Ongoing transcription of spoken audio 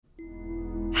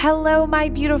Hello, my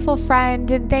beautiful friend,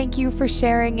 and thank you for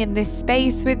sharing in this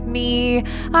space with me.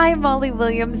 I'm Molly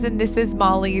Williams, and this is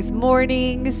Molly's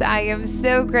Mornings. I am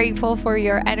so grateful for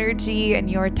your energy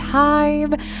and your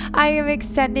time. I am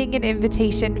extending an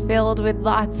invitation filled with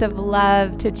lots of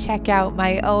love to check out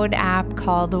my own app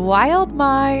called Wild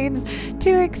Minds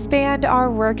to expand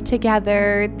our work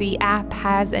together. The app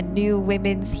has a new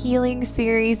women's healing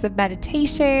series of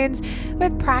meditations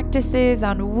with practices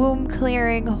on womb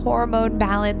clearing, hormone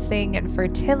balancing, and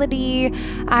fertility.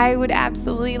 I would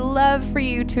absolutely love for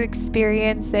you to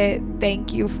experience it.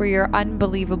 Thank you for your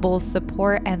unbelievable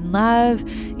support and love.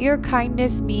 Your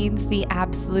kindness means the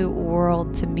absolute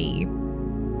world to me.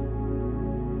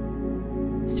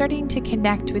 Starting to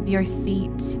connect with your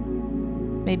seat.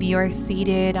 Maybe you're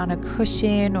seated on a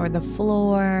cushion or the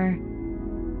floor,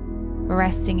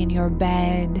 resting in your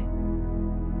bed.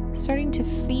 Starting to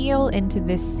feel into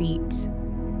this seat,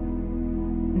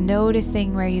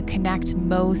 noticing where you connect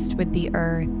most with the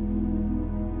earth,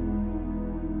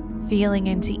 feeling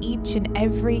into each and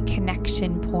every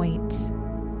connection point,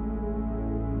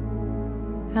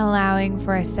 allowing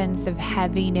for a sense of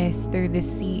heaviness through the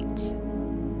seat,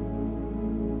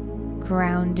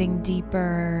 grounding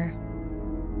deeper,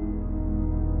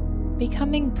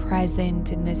 becoming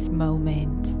present in this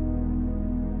moment.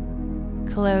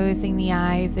 Closing the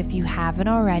eyes if you haven't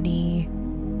already,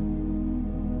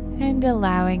 and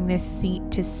allowing this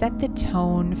seat to set the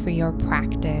tone for your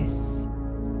practice.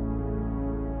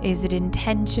 Is it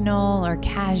intentional or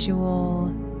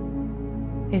casual?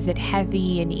 Is it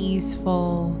heavy and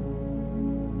easeful?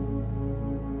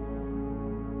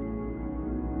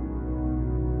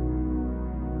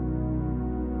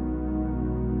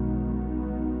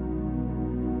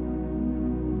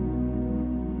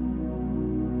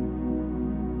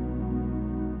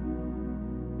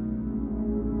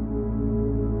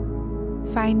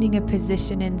 Finding a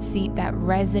position and seat that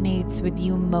resonates with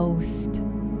you most.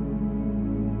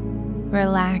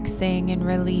 Relaxing and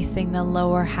releasing the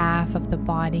lower half of the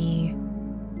body,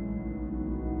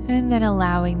 and then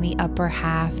allowing the upper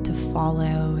half to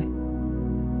follow.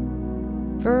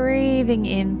 Breathing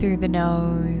in through the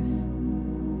nose,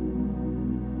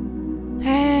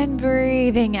 and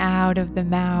breathing out of the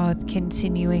mouth,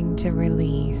 continuing to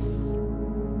release.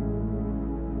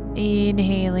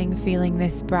 Inhaling, feeling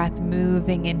this breath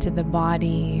moving into the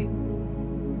body.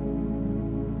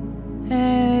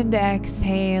 And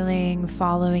exhaling,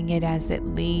 following it as it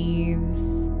leaves.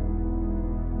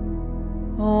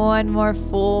 One more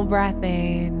full breath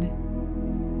in.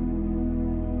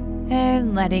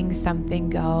 And letting something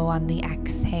go on the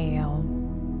exhale.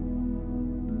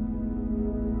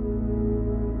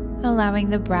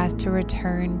 Allowing the breath to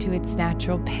return to its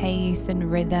natural pace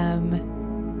and rhythm.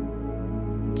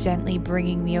 Gently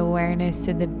bringing the awareness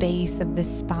to the base of the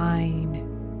spine.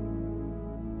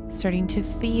 Starting to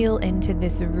feel into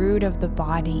this root of the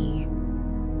body.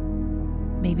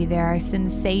 Maybe there are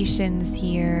sensations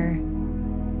here,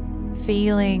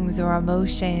 feelings or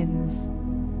emotions.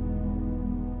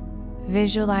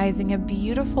 Visualizing a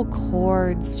beautiful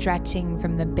cord stretching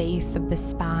from the base of the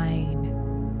spine.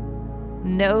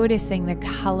 Noticing the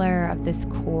color of this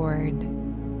cord.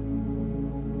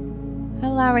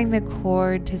 Allowing the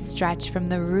cord to stretch from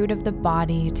the root of the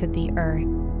body to the earth.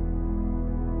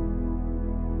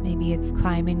 Maybe it's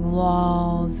climbing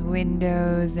walls,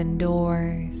 windows, and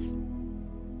doors.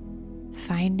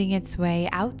 Finding its way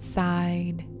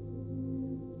outside,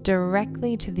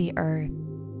 directly to the earth.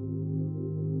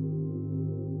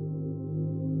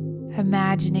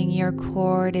 Imagining your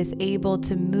cord is able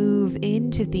to move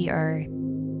into the earth.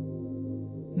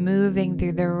 Moving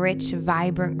through the rich,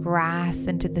 vibrant grass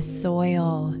into the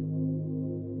soil,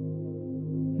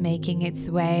 making its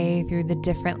way through the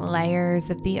different layers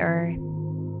of the earth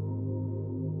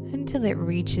until it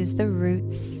reaches the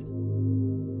roots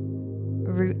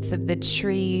of the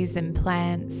trees and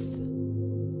plants,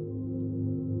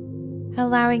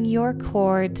 allowing your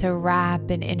cord to wrap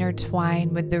and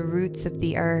intertwine with the roots of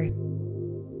the earth,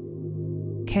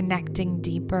 connecting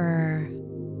deeper.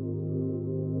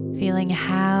 Feeling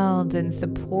held and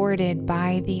supported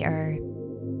by the earth.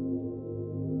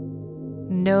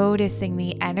 Noticing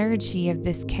the energy of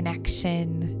this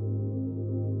connection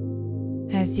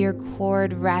as your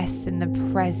cord rests in the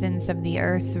presence of the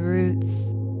earth's roots.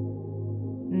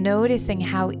 Noticing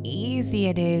how easy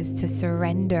it is to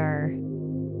surrender,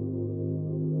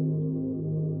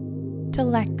 to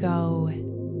let go.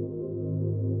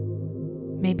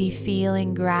 Maybe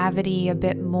feeling gravity a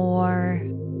bit more.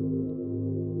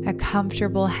 A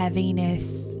comfortable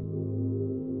heaviness,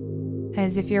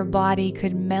 as if your body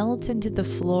could melt into the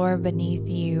floor beneath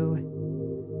you,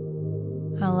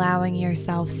 allowing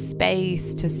yourself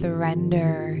space to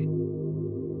surrender,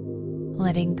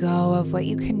 letting go of what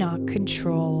you cannot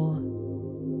control.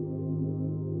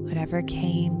 Whatever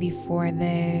came before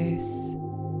this,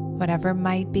 whatever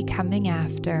might be coming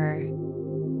after,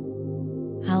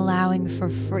 allowing for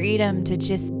freedom to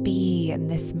just be in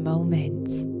this moment.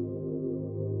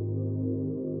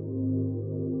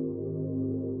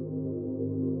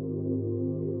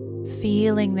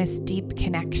 Feeling this deep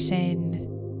connection.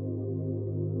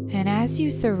 And as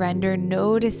you surrender,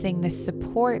 noticing the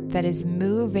support that is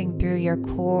moving through your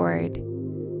cord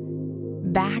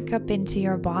back up into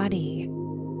your body.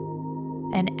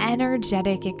 An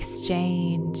energetic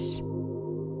exchange.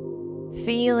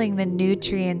 Feeling the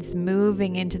nutrients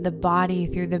moving into the body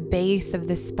through the base of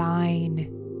the spine.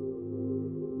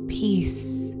 Peace,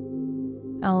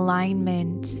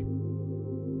 alignment,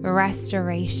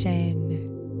 restoration.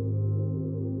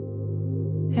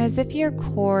 As if your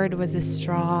cord was a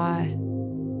straw,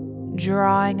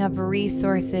 drawing up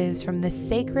resources from the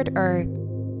sacred earth,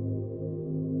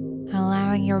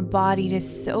 allowing your body to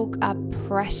soak up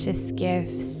precious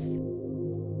gifts.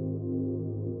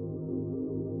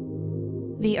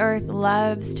 The earth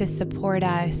loves to support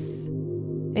us.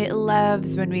 It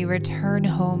loves when we return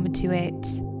home to it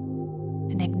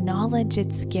and acknowledge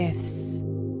its gifts.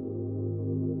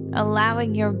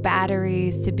 Allowing your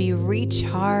batteries to be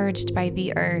recharged by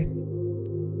the earth.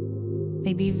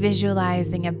 Maybe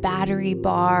visualizing a battery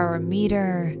bar or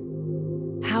meter.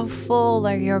 How full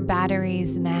are your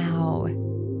batteries now?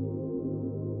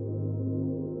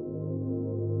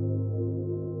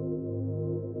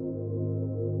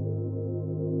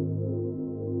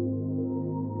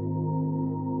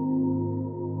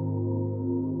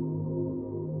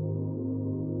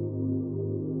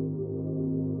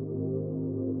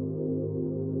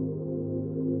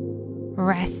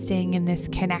 Resting in this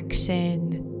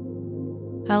connection,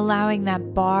 allowing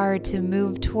that bar to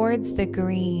move towards the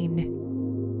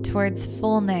green, towards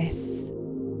fullness,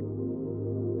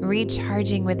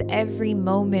 recharging with every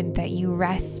moment that you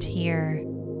rest here,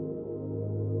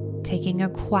 taking a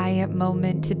quiet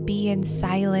moment to be in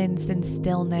silence and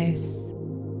stillness,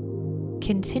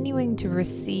 continuing to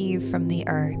receive from the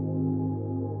earth.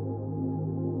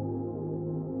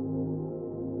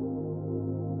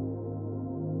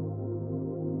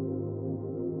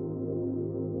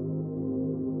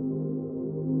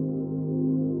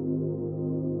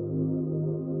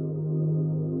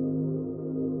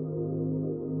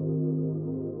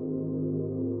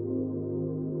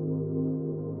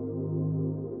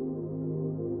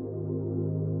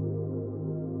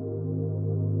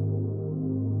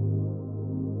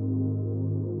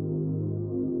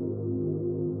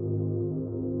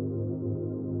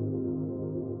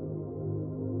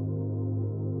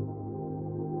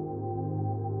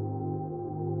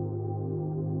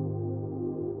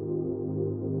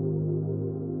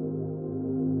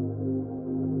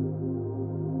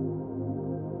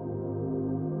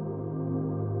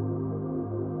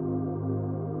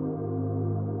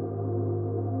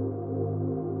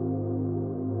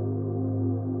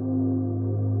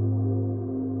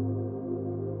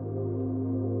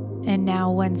 And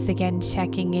now once again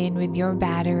checking in with your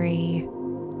battery.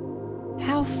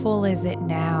 How full is it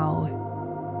now?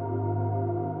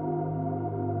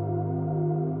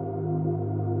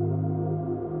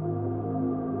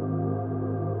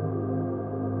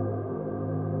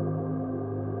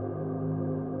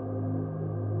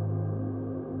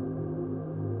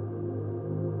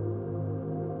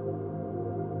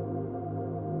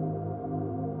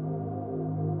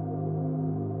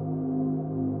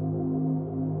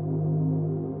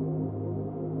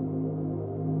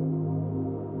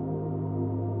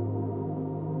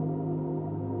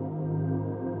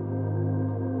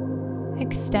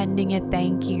 Extending a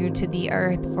thank you to the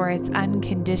earth for its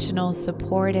unconditional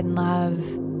support and love.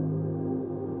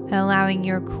 Allowing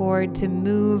your cord to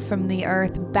move from the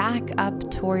earth back up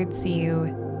towards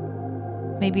you.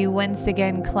 Maybe once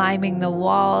again climbing the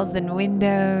walls and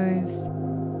windows,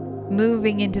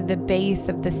 moving into the base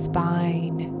of the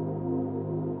spine,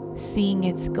 seeing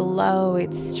its glow,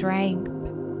 its strength,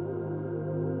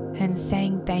 and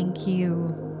saying thank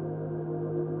you.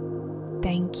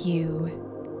 Thank you.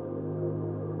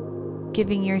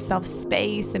 Giving yourself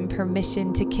space and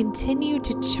permission to continue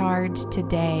to charge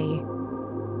today,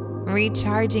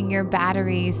 recharging your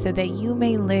batteries so that you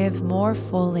may live more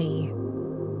fully,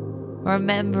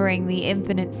 remembering the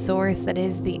infinite source that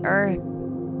is the earth,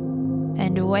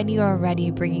 and when you are ready,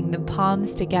 bringing the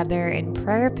palms together in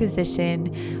prayer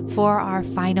position for our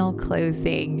final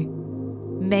closing.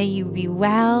 May you be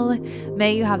well,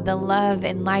 may you have the love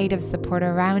and light of support support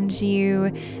around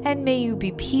you, and may you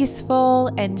be peaceful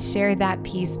and share that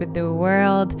peace with the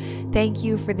world. Thank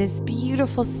you for this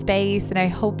beautiful space, and I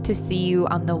hope to see you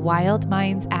on the Wild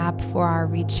Minds app for our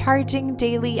recharging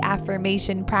daily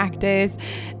affirmation practice.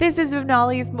 This is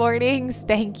Molly's Mornings.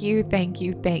 Thank you, thank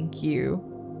you, thank you.